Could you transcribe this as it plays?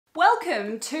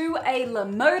welcome to a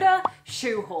LAMODA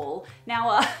shoe haul.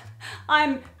 Now,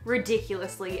 I'm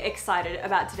ridiculously excited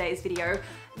about today's video.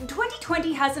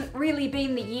 2020 hasn't really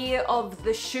been the year of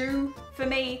the shoe for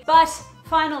me, but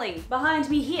finally, behind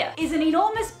me here is an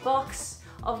enormous box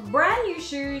of brand new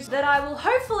shoes that I will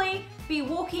hopefully be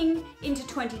walking into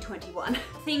 2021.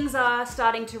 Things are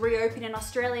starting to reopen in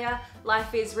Australia.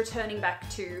 Life is returning back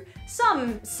to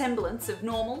some semblance of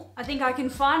normal. I think I can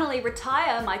finally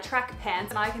retire my track pants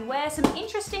and I can wear some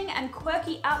interesting and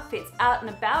quirky outfits out and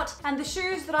about. And the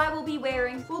shoes that I will be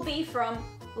wearing will be from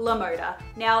LAMODA.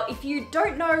 Now, if you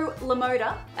don't know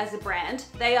LAMODA as a brand,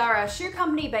 they are a shoe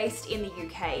company based in the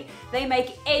UK. They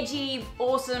make edgy,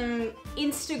 awesome,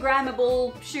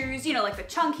 Instagrammable shoes, you know, like the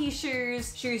chunky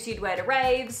shoes, shoes you'd wear to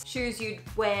raves, shoes you'd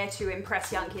wear to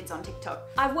impress young kids on TikTok.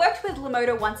 I've worked with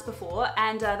LAMODA once before,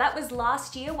 and that was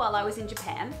last year while I was in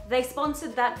Japan. They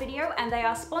sponsored that video, and they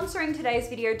are sponsoring today's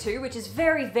video too, which is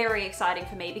very, very exciting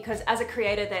for me because as a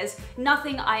creator, there's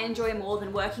nothing I enjoy more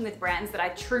than working with brands that I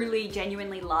truly,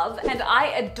 genuinely love, and I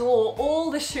adore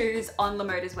all the shoes on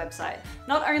LAMODA's website.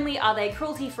 Not only are they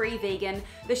cruelty-free vegan,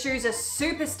 the shoes are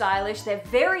super stylish, they're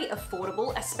very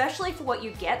affordable, especially for what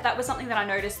you get. That was something that I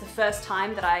noticed the first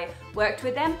time that I worked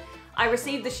with them. I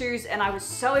received the shoes and I was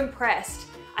so impressed.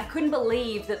 I couldn't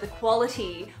believe that the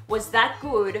quality was that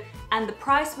good and the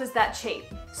price was that cheap.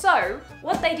 So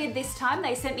what they did this time,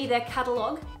 they sent me their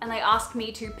catalog and they asked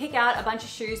me to pick out a bunch of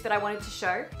shoes that I wanted to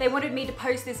show. They wanted me to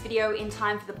post this video in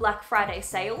time for the Black Friday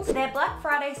sales. Their Black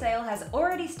Friday sale has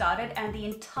already started and the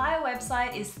entire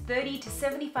website is 30 to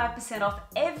 75% off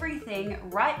everything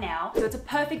right now. So it's a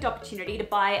perfect opportunity to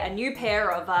buy a new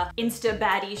pair of Insta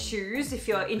baddie shoes if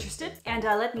you're interested. And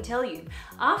let me tell you,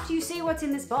 after you see what's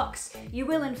in this box, you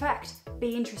will in fact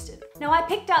be interested. Now, I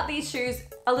picked out these shoes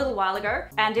a little while ago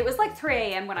and it was like 3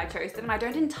 AM when I chose them and I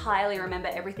don't entirely remember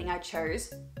everything I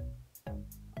chose.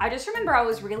 I just remember I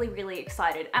was really, really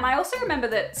excited. And I also remember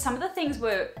that some of the things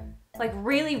were like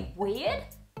really weird.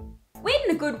 Weird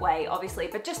in a good way, obviously,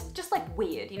 but just like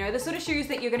weird, you know, the sort of shoes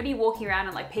that you're gonna be walking around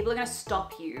and like people are gonna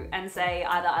stop you and say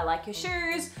either I like your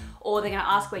shoes or they're gonna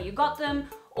ask where you got them,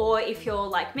 or if you're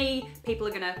like me, people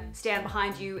are gonna stand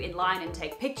behind you in line and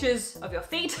take pictures of your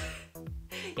feet.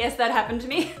 Yes, that happened to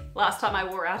me last time I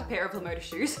wore out a pair of LAMODA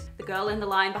shoes. The girl in the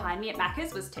line behind me at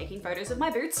Macca's was taking photos of my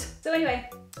boots. So anyway,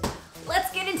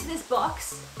 let's get into this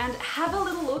box and have a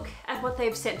little look at what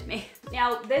they've sent me.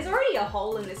 Now, there's already a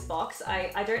hole in this box.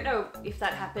 I don't know if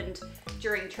that happened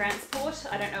during transport.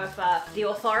 I don't know if the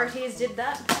authorities did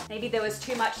that. Maybe there was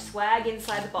too much swag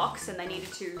inside the box and they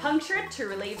needed to puncture it to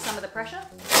relieve some of the pressure.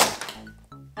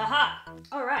 Aha!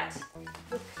 All right.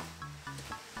 Look.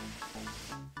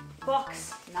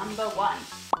 Box number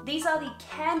 1. These are the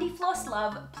Candy Floss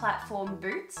Love platform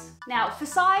boots. Now for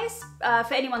size,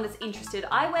 for anyone that's interested,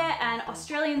 I wear an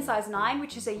Australian size 9,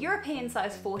 which is a European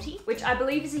size 40, which I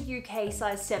believe is a UK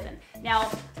size 7.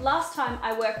 Now, last time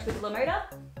I worked with LAMODA,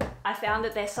 I found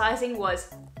that their sizing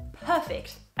was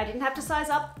perfect. I didn't have to size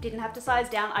up, didn't have to size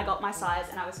down, I got my size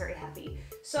and I was very happy.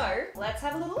 So let's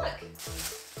have a little look.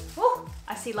 Oh,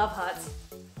 I see love hearts.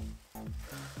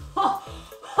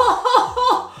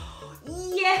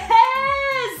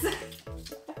 Yes!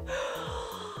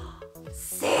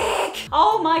 Sick!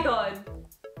 Oh my god.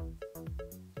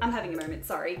 I'm having a moment,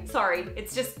 sorry.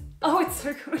 It's just, oh, it's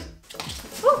so good.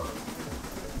 Woo.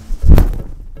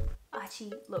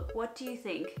 Archie, look, what do you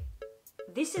think?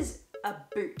 This is a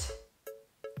boot.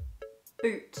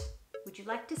 Boot. Would you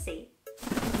like to see?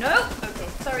 No? Okay,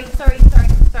 sorry.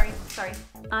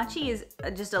 Archie is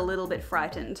just a little bit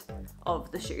frightened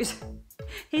of the shoes.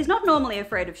 He's not normally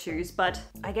afraid of shoes, but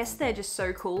I guess they're just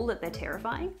so cool that they're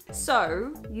terrifying.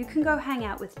 So you can go hang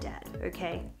out with Dad,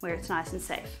 okay? Where it's nice and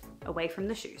safe, away from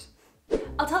the shoes.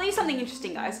 I'll tell you something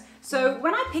interesting, guys. So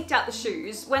when I picked out the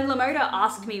shoes, when LAMODA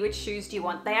asked me which shoes do you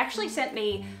want, they actually sent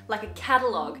me like a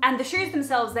catalog. And the shoes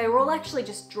themselves, they were all actually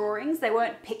just drawings. They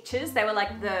weren't pictures. They were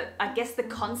like I guess the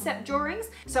concept drawings.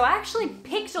 So I actually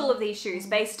picked all of these shoes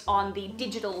based on the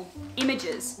digital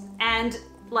images. And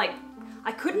like,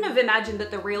 I couldn't have imagined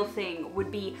that the real thing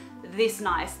would be this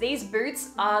nice. These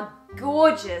boots are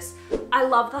gorgeous. I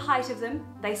love the height of them.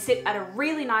 They sit at a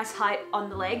really nice height on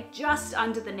the leg, just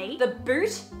under the knee. The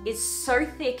boot is so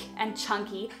thick and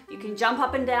chunky. You can jump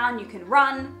up and down, you can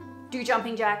run, do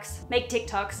jumping jacks, make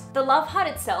TikToks. The love heart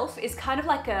itself is kind of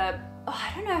like a, oh,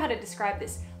 I don't know how to describe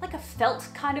this, like a felt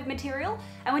kind of material.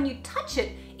 And when you touch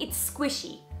it, it's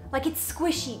squishy. Like it's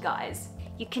squishy, guys.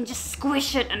 You can just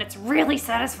squish it and it's really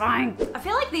satisfying. I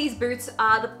feel like these boots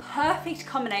are the perfect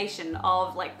combination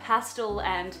of like pastel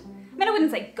and mean, I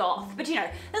wouldn't say goth, but you know,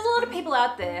 there's a lot of people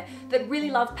out there that really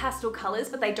love pastel colors,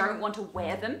 but they don't want to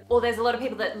wear them. Or there's a lot of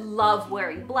people that love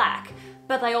wearing black,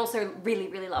 but they also really,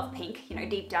 really love pink. You know,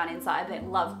 deep down inside, they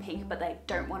love pink, but they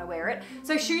don't want to wear it.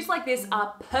 So shoes like this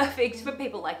are perfect for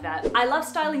people like that. I love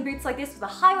styling boots like this with a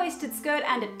high-waisted skirt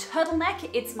and a turtleneck.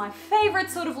 It's my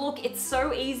favorite sort of look. It's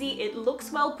so easy, it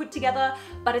looks well put together,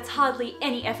 but it's hardly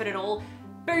any effort at all.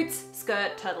 Boots,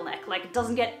 skirt, turtleneck. Like, it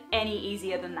doesn't get any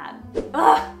easier than that.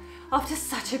 Ugh, off to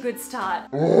such a good start.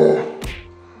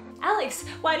 Alex,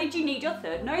 why did you need your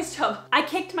third nose job? I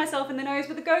kicked myself in the nose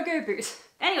with a go-go boot.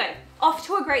 Anyway, off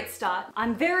to a great start.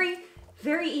 I'm very,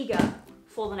 very eager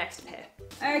for the next pair.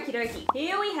 Okie dokie.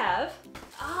 Here we have,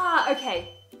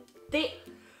 okay.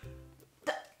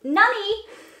 Nunny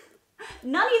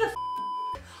the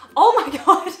oh my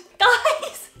God,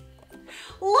 guys,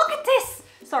 look at this.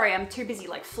 Sorry, I'm too busy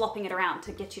like flopping it around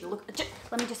to get you to look.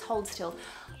 Let me just hold still.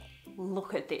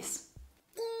 Look at this.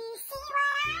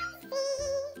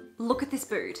 Look at this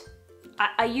boot.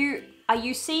 Are you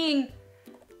seeing?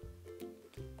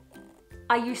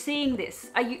 Are you seeing this?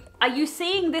 Are you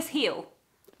seeing this heel?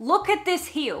 Look at this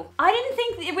heel. I didn't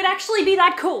think it would actually be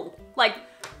that cool. Like,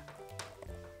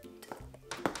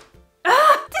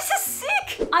 this is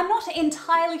sick. I'm not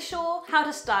entirely sure how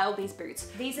to style these boots.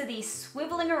 These are the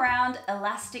swiveling around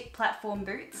elastic platform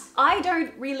boots. I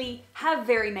don't really have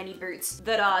very many boots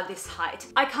that are this height.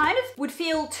 I kind of would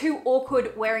feel too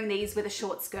awkward wearing these with a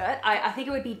short skirt. I think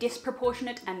it would be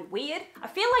disproportionate and weird. I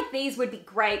feel like these would be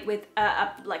great with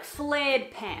like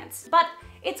flared pants, but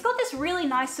it's got this really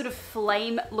nice sort of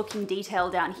flame looking detail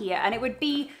down here, and it would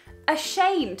be a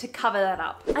shame to cover that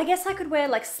up. I guess I could wear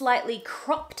like slightly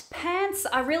cropped pants.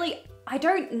 I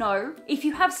don't know. If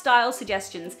you have style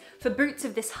suggestions for boots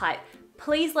of this height,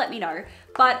 please let me know.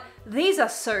 But these are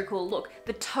so cool. Look,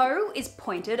 the toe is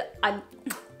pointed. I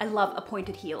love a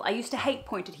pointed heel. I used to hate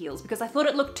pointed heels because I thought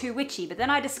it looked too witchy, but then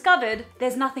I discovered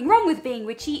there's nothing wrong with being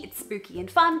witchy. It's spooky and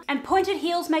fun, and pointed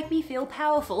heels make me feel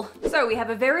powerful. So we have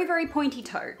a very, very pointy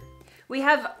toe. We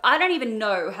have, I don't even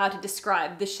know how to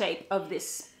describe the shape of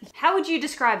this. How would you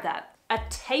describe that? A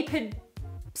tapered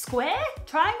square?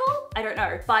 Triangle? I don't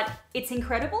know, but it's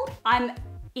incredible. I'm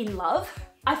in love.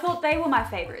 I thought they were my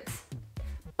favorites,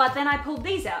 but then I pulled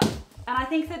these out, and I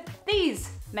think that these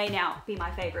may now be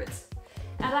my favorites.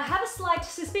 And I have a slight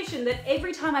suspicion that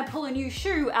every time I pull a new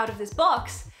shoe out of this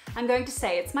box, I'm going to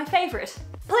say it's my favorite.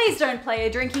 Please don't play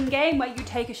a drinking game where you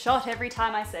take a shot every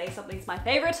time I say something's my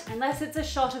favorite, unless it's a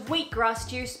shot of wheatgrass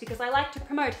juice, because I like to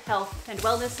promote health and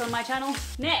wellness on my channel.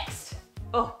 Next,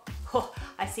 oh,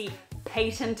 I see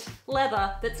patent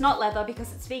leather that's not leather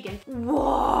because it's vegan.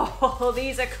 Whoa,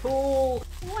 these are cool.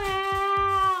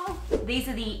 Wow. These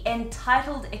are the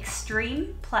Entitled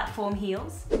Extreme platform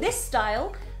heels. This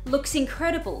style looks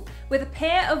incredible with a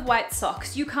pair of white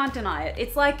socks. You can't deny it.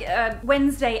 It's like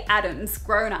Wednesday Addams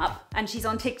grown up, and she's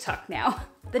on TikTok now.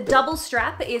 The double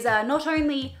strap is not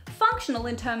only functional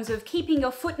in terms of keeping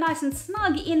your foot nice and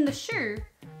snug in the shoe,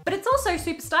 but it's also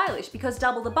super stylish because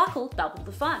double the buckle, double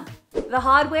the fun. The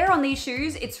hardware on these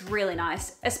shoes, it's really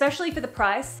nice, especially for the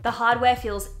price. The hardware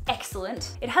feels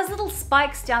excellent. It has little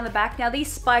spikes down the back. Now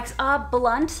these spikes are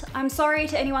blunt. I'm sorry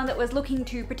to anyone that was looking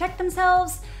to protect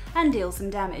themselves and deal some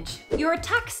damage. Your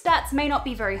attack stats may not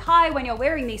be very high when you're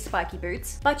wearing these spiky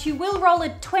boots, but you will roll a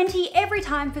 20 every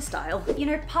time for style. You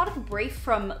know, part of the brief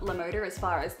from LAMODA as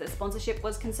far as the sponsorship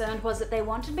was concerned was that they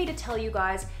wanted me to tell you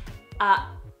guys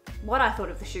what I thought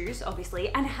of the shoes, obviously,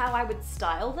 and how I would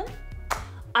style them.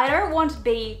 I don't want to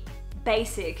be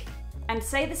basic and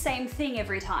say the same thing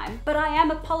every time, but I am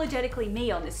apologetically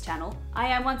me on this channel. I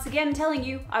am once again telling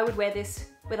you I would wear this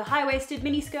with a high-waisted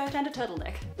mini skirt and a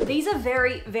turtleneck. These are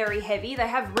very, very heavy. They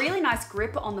have really nice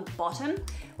grip on the bottom.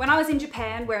 When I was in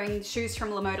Japan wearing shoes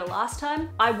from LAMODA last time,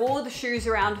 I wore the shoes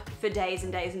around for days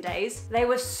and days and days. They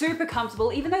were super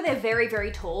comfortable. Even though they're very, very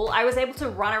tall, I was able to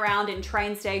run around in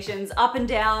train stations, up and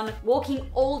down, walking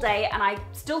all day, and I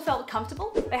still felt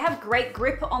comfortable. They have great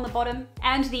grip on the bottom,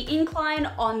 and the incline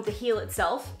on the heel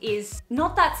itself is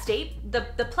not that steep.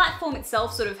 The platform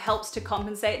itself sort of helps to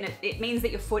compensate, and it means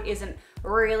that your foot isn't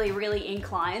really, really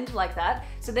inclined like that.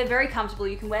 So they're very comfortable.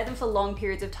 You can wear them for long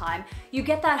periods of time. You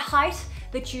get that height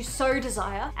that you so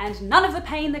desire and none of the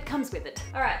pain that comes with it.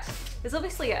 All right, there's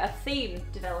obviously a theme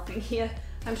developing here.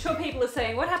 I'm sure people are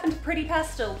saying, what happened to Pretty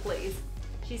Pastel, please?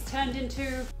 She's turned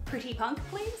into Pretty Punk,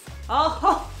 please?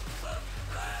 Oh,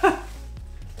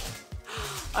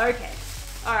 okay,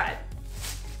 all right.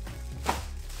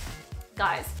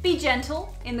 Guys, be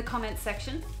gentle in the comments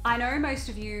section. I know most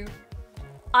of you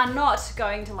are not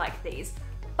going to like these,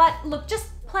 but look, just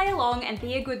play along and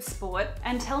be a good sport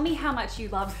and tell me how much you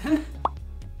love them.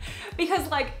 Because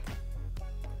like,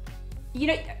 you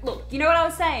know, look, you know what I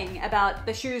was saying about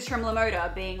the shoes from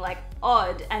LAMODA being like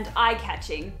odd and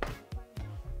eye-catching?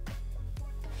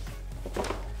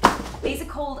 These are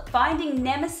called Finding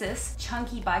Nemesis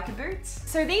Chunky Biker Boots.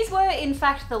 So these were in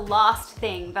fact the last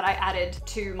thing that I added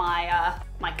to my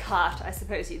my cart, I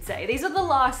suppose you'd say. These are the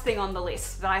last thing on the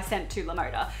list that I sent to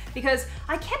LAMODA because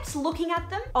I kept looking at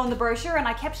them on the brochure and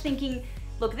I kept thinking,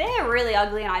 look, they're really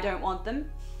ugly and I don't want them.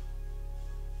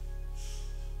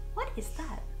 What is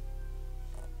that?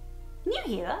 Can you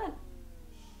hear that?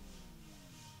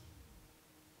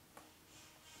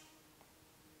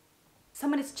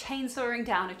 Someone is chainsawing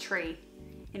down a tree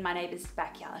in my neighbor's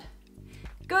backyard.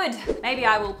 Good, maybe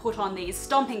I will put on these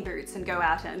stomping boots and go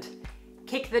out and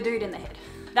kick the dude in the head.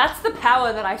 That's the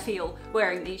power that I feel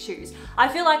wearing these shoes. I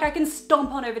feel like I can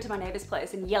stomp on over to my neighbor's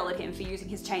place and yell at him for using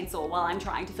his chainsaw while I'm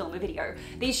trying to film a video.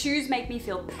 These shoes make me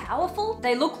feel powerful.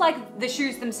 They look like the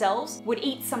shoes themselves would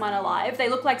eat someone alive. They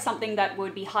look like something that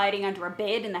would be hiding under a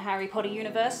bed in the Harry Potter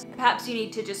universe. Perhaps you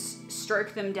need to just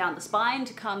stroke them down the spine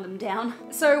to calm them down.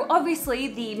 So obviously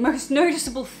the most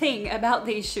noticeable thing about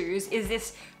these shoes is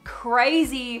this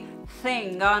crazy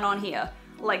thing going on here.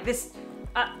 Like this,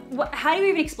 how do you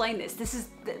even explain this? This is,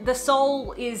 the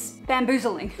sole is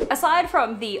bamboozling. Aside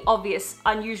from the obvious,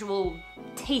 unusual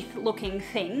teeth-looking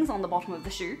things on the bottom of the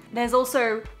shoe, there's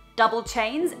also double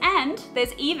chains and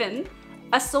there's even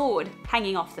a sword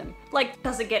hanging off them. Like,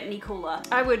 does it get any cooler?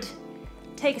 I would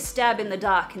take a stab in the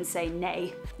dark and say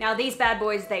nay. Now these bad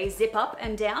boys, they zip up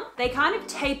and down. They kind of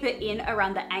taper in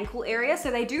around the ankle area,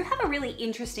 so they do have a really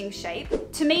interesting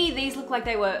shape. To me, these look like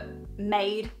they were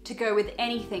made to go with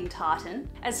anything tartan.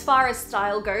 As far as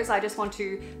style goes, I just want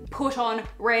to put on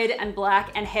red and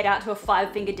black and head out to a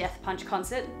 5-finger death punch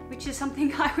concert, which is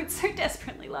something I would so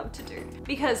desperately love to do.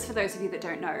 Because for those of you that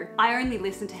don't know, I only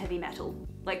listen to heavy metal,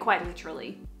 like quite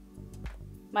literally.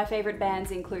 My favorite bands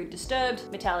include Disturbed,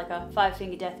 Metallica,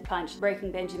 5-Finger Death Punch,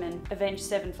 Breaking Benjamin, Avenged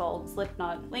Sevenfold,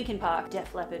 Slipknot, Linkin Park,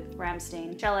 Def Leppard,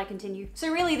 Rammstein. Shall I continue?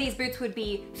 So really these boots would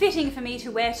be fitting for me to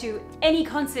wear to any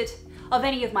concert of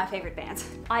any of my favorite bands.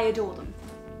 I adore them.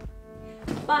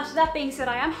 But that being said,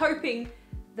 I am hoping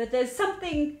that there's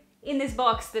something in this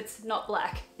box that's not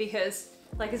black, because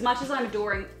like as much as I'm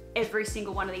adoring every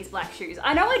single one of these black shoes,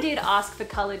 I know I did ask for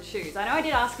colored shoes. I know I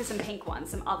did ask for some pink ones,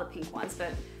 some other pink ones,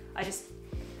 but I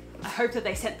hope that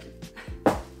they sent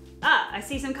them. Ah, I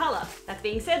see some color. That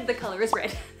being said, the color is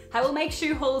red. I will make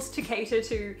shoe hauls to cater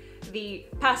to the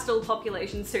pastel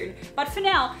population soon. But for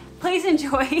now, please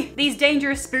enjoy these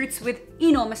dangerous boots with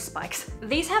enormous spikes.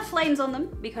 These have flames on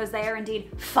them because they are indeed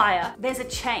fire. There's a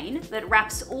chain that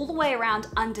wraps all the way around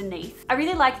underneath. I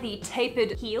really like the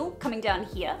tapered heel coming down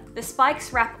here. The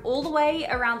spikes wrap all the way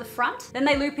around the front, then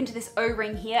they loop into this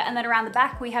O-ring here, and then around the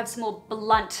back we have some more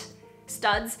blunt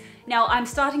studs. Now I'm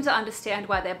starting to understand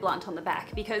why they're blunt on the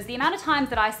back, because the amount of times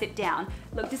that I sit down,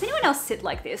 look, does anyone else sit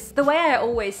like this? The way I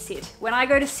always sit, when I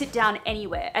go to sit down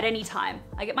anywhere, at any time,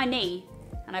 I get my knee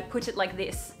and I put it like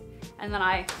this, and then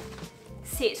I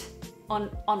sit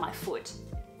on my foot.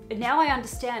 And now I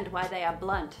understand why they are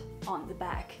blunt on the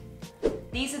back.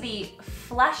 These are the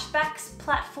Flashbacks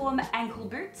platform ankle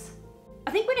boots. I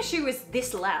think when a shoe is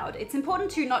this loud, it's important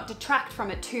to not detract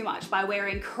from it too much by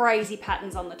wearing crazy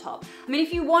patterns on the top. I mean,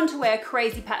 if you want to wear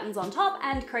crazy patterns on top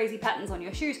and crazy patterns on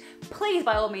your shoes, please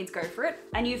by all means go for it.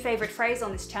 A new favorite phrase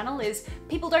on this channel is,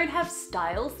 people don't have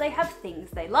styles, they have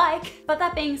things they like. But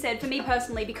that being said, for me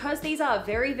personally, because these are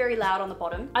very, very loud on the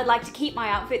bottom, I'd like to keep my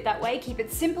outfit that way, keep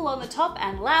it simple on the top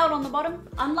and loud on the bottom.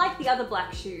 Unlike the other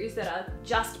black shoes that are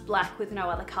just black with no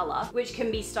other color, which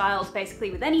can be styled basically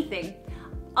with anything,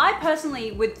 I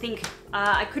personally would think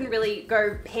I couldn't really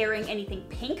go pairing anything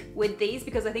pink with these,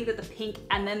 because I think that the pink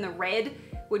and then the red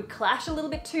would clash a little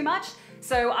bit too much.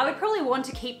 So I would probably want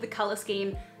to keep the color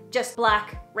scheme just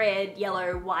black, red,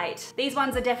 yellow, white. These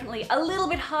ones are definitely a little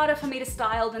bit harder for me to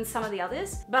style than some of the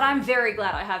others, but I'm very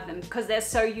glad I have them because they're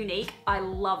so unique. I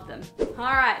love them.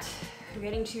 All right, we're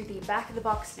getting to the back of the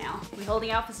box now. We're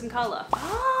holding out for some color.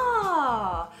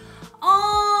 Ah,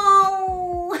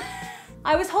 oh.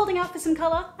 I was holding out for some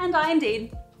color, and I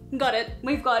indeed got it.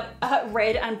 We've got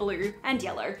red and blue and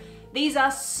yellow. These are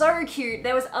so cute.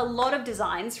 There was a lot of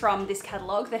designs from this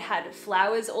catalog that had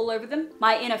flowers all over them.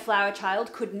 My inner flower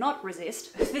child could not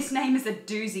resist. This name is a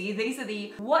doozy. These are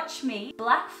the Watch Me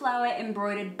Black Flower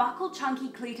Embroidered Buckle Chunky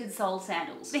Cleated Sole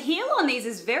Sandals. The heel on these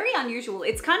is very unusual.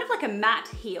 It's kind of like a matte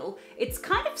heel. It's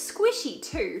kind of squishy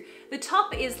too. The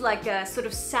top is like a sort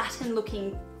of satin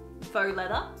looking faux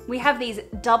leather. We have these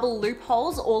double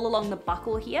loopholes all along the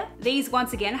buckle here. These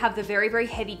once again have the very, very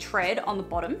heavy tread on the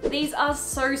bottom. These are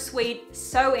so sweet,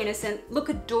 so innocent, look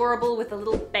adorable with a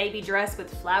little baby dress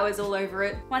with flowers all over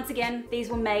it. Once again, these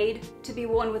were made to be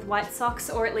worn with white socks,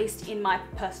 or at least in my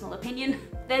personal opinion.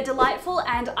 They're delightful,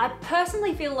 and I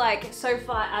personally feel like so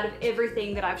far out of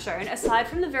everything that I've shown, aside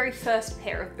from the very first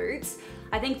pair of boots,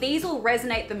 I think these will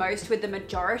resonate the most with the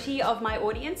majority of my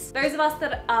audience. Those of us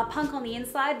that are punk on the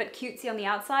inside but cutesy on the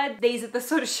outside, these are the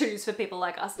sort of shoes for people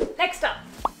like us. Next up.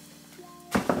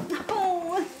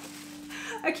 Oh.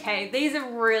 Okay, these are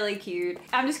really cute.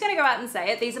 I'm just gonna go out and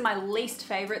say it, these are my least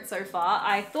favorite so far.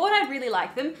 I thought I'd really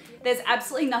like them. There's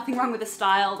absolutely nothing wrong with the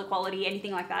style, the quality,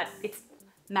 anything like that. It's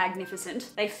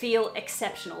magnificent. They feel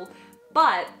exceptional,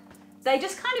 but they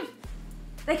just kind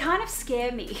of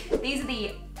scare me. These are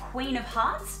the Queen of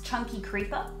Hearts Chunky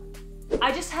Creeper.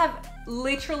 I just have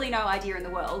literally no idea in the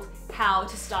world how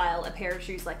to style a pair of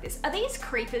shoes like this. Are these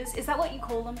creepers? Is that what you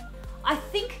call them? I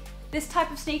think this type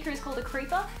of sneaker is called a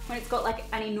creeper when it's got like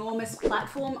an enormous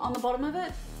platform on the bottom of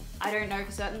it. I don't know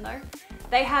for certain though.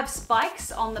 They have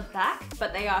spikes on the back,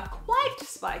 but they are quite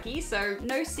spiky, so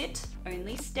no sit,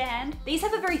 only stand. These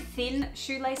have a very thin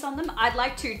shoelace on them. I'd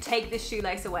like to take this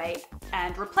shoelace away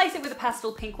and replace it with a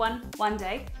pastel pink one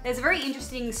day. There's a very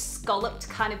interesting scalloped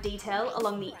kind of detail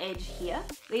along the edge here.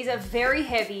 These are very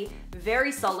heavy,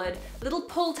 very solid. Little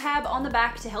pull tab on the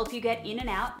back to help you get in and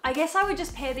out. I guess I would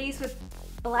just pair these with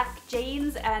black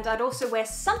jeans, and I'd also wear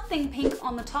something pink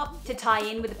on the top to tie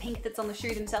in with the pink that's on the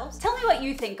shoe themselves. Tell me what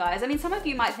you think, guys. I mean, some of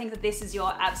you might think that this is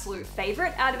your absolute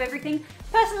favorite out of everything.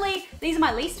 Personally, these are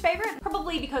my least favorite,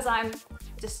 probably because I'm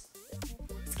just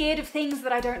scared of things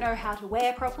that I don't know how to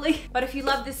wear properly. But if you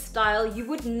love this style, you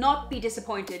would not be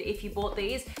disappointed if you bought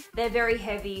these. They're very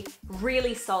heavy,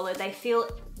 really solid. They feel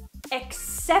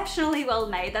exceptionally well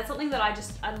made. That's something that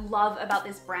I love about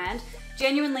this brand.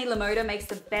 Genuinely, LAMODA makes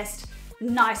the best,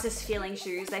 nicest feeling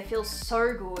shoes. They feel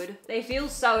so good. They feel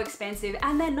so expensive,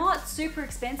 and they're not super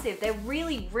expensive. They're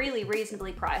really, really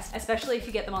reasonably priced, especially if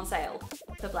you get them on sale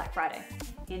for Black Friday.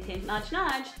 Hint, hint, nudge,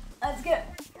 nudge. Let's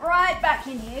get right back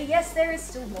in here. Yes, there is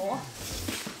still more.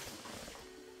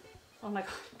 Oh my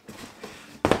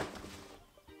God.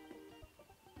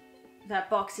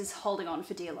 That box is holding on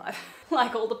for dear life.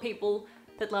 Like all the people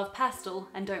that love pastel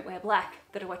and don't wear black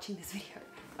that are watching this video.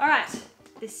 All right.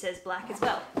 This says black as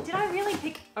well. Did I really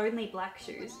pick only black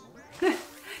shoes?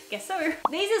 Guess so.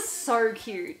 These are so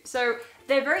cute. So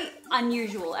they're very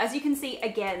unusual. As you can see,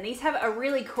 again, these have a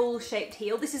really cool shaped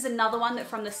heel. This is another one that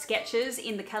from the sketches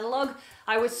in the catalog.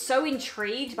 I was so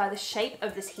intrigued by the shape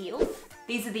of this heel.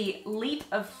 These are the Leap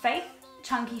of Faith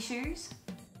chunky shoes.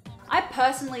 I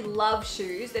personally love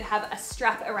shoes that have a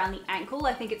strap around the ankle.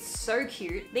 I think it's so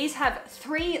cute. These have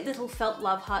 3 little felt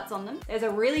love hearts on them. There's a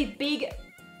really big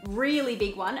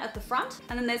one at the front,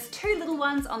 and then there's 2 little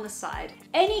ones on the side.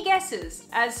 Any guesses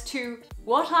as to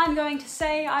what I'm going to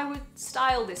say I would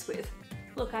style this with?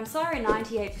 Look, I'm sorry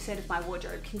 98% of my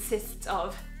wardrobe consists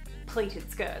of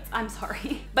pleated skirts, I'm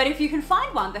sorry. But if you can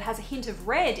find one that has a hint of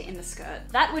red in the skirt,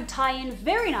 that would tie in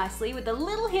very nicely with a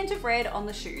little hint of red on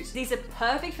the shoes. These are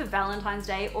perfect for Valentine's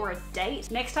Day or a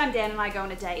date. Next time Dan and I go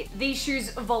on a date, these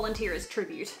shoes volunteer as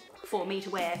tribute for me to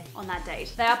wear on that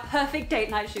date. They are perfect date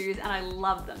night shoes and I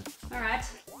love them. All right.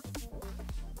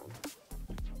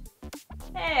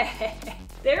 Hey,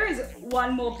 there is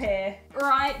one more pair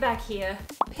right back here.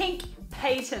 Pink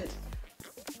patent.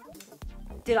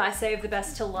 Did I save the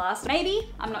best till last? Maybe,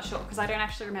 I'm not sure because I don't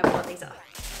actually remember what these are.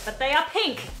 But they are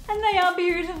pink and they are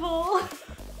beautiful.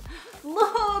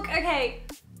 Look, okay.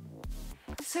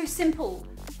 So simple,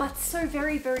 but so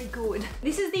very, very good.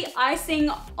 This is the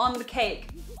icing on the cake.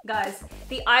 Guys,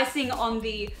 the icing on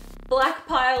the black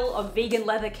pile of vegan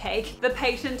leather cake, the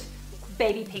patent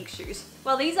baby pink shoes.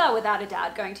 Well, these are without a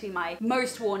doubt going to be my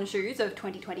most worn shoes of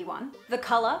 2021. The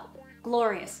color,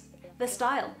 glorious. The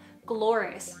style,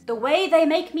 glorious. The way they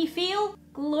make me feel,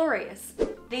 glorious.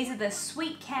 These are the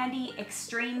Sweet Candy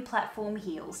Extreme Platform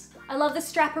heels. I love the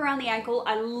strap around the ankle.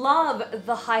 I love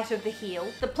the height of the heel.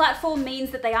 The platform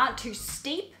means that they aren't too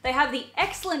steep. They have the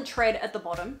excellent tread at the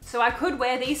bottom, so I could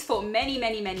wear these for many,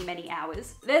 many, many, many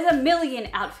hours. There's a million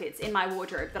outfits in my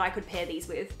wardrobe that I could pair these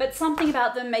with, but something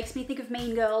about them makes me think of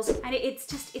Mean Girls, and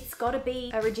it's gotta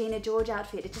be a Regina George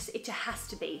outfit. It just has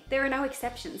to be. There are no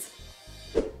exceptions.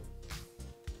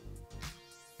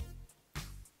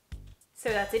 So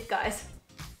that's it, guys.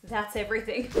 That's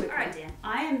everything. All right, Dan,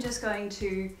 I am just going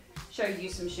to show you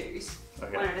some shoes,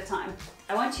 one at a time.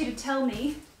 I want you to tell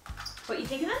me what you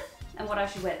think of them and what I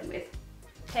should wear them with.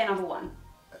 Pair number 1.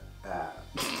 I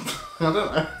don't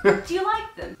know. Do you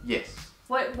like them? Yes.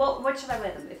 What should I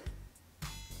wear them with?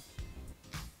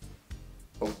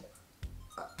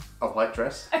 A white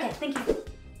dress. Okay, thank you.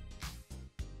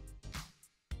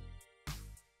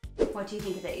 What do you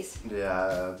think of these?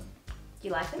 Yeah. Do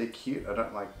you like them? They're cute. I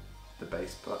don't like the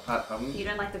base, but You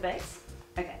don't like the base?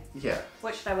 Okay. yeah.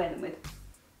 What should I wear them with?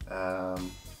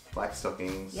 Black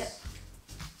stockings. Yep.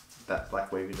 That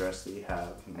black wavy dress that you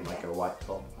have, and Okay. like a white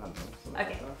top. I don't know. Something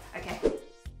Okay. like that. Okay.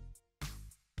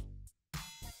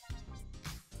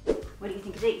 What do you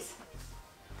think of these?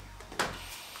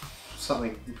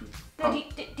 Something. No,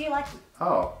 do you like them?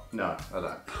 Oh no, I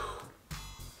don't.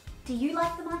 Do you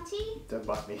like them, Auntie? Don't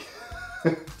bite me.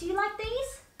 Do you like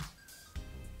these?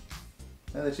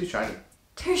 No, they're too shiny.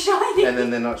 Too shiny. And then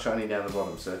they're not shiny down the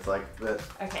bottom, so it's like that.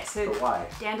 Okay, so But why?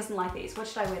 Dan doesn't like these. What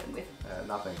should I wear them with?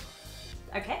 Nothing.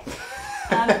 Okay.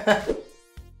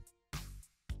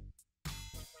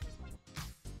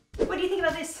 What do you think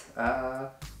about this?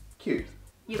 Cute.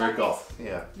 You Very like goth. this?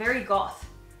 Yeah. Very goth.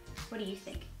 What do you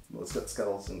think? Well, it's got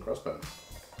skulls and crossbones.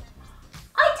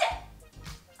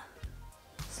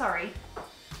 Sorry,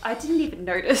 I didn't even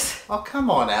notice. Oh,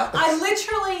 come on, Al. I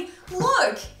literally,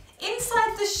 look,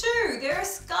 inside the shoe, there are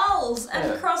skulls and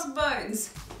Yeah. crossbones.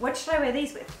 What should I wear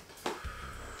these with?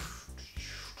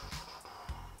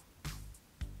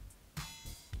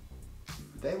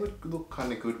 They would look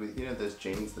kind of good with, you know, those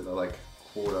jeans that are like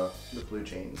quarter, the blue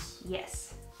jeans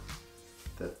Yes.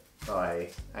 that I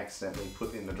accidentally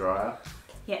put in the dryer.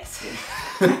 Yes.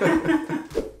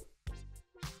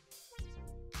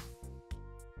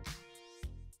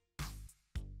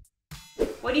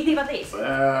 What do you think about these?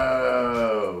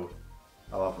 Oh,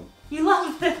 I love them. You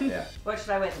love them. Yeah. What should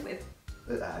I wear them with?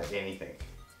 Anything.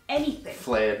 Anything.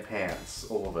 Flared pants,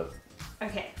 all of it.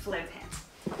 Okay, flared pants.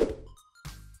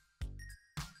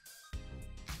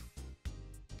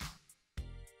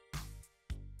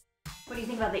 What do you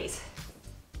think about these?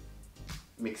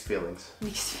 Mixed feelings.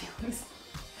 Mixed feelings.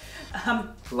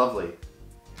 Lovely.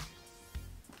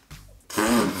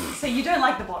 So you don't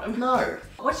like the bottom? No.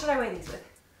 What should I wear these with?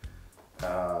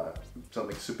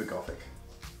 Something super gothic.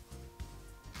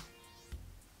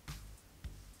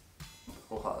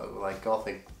 Well, like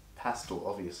gothic pastel,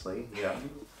 obviously. Yeah.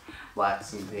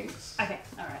 Blacks and pinks. Okay,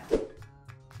 alright.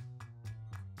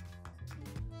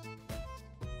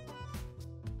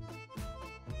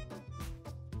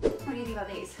 What do you think about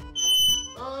these?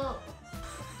 Oh.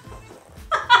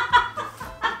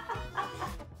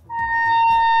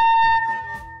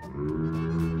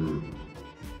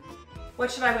 What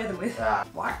should I wear them with?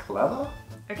 Black leather?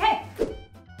 Okay.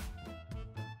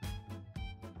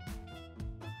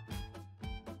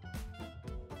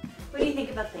 What do you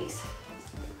think about these?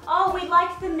 Oh, we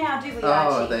like them now, do we, Oh,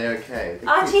 Archie? are they okay? They're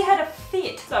Archie cute. had a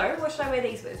fit. So, what should I wear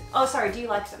these with? Oh, sorry, do you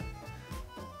like them?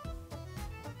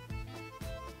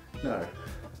 No.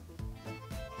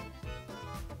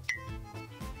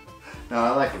 No, I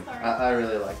like them. Sorry. I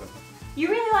really like them. You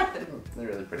really like them? They're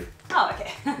really pretty. Oh,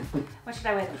 okay. What should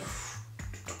I wear them with?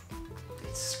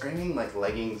 It's screaming like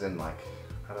leggings and like,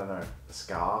 I don't know, a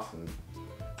scarf and...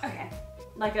 Okay.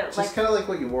 Like a, Just kind of like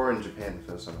what you wore in Japan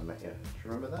the first time I met you. Do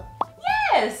you remember that?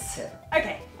 Yes! Yeah.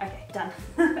 Okay, done.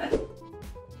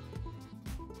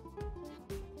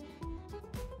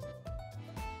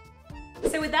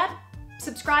 So with that,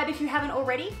 subscribe if you haven't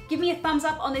already. Give me a thumbs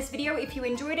up on this video if you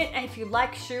enjoyed it and if you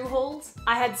like shoe hauls.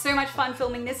 I had so much fun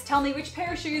filming this. Tell me which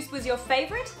pair of shoes was your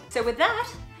favorite. So with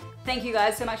that, thank you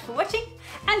guys so much for watching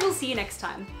and we'll see you next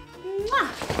time.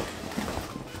 Mwah!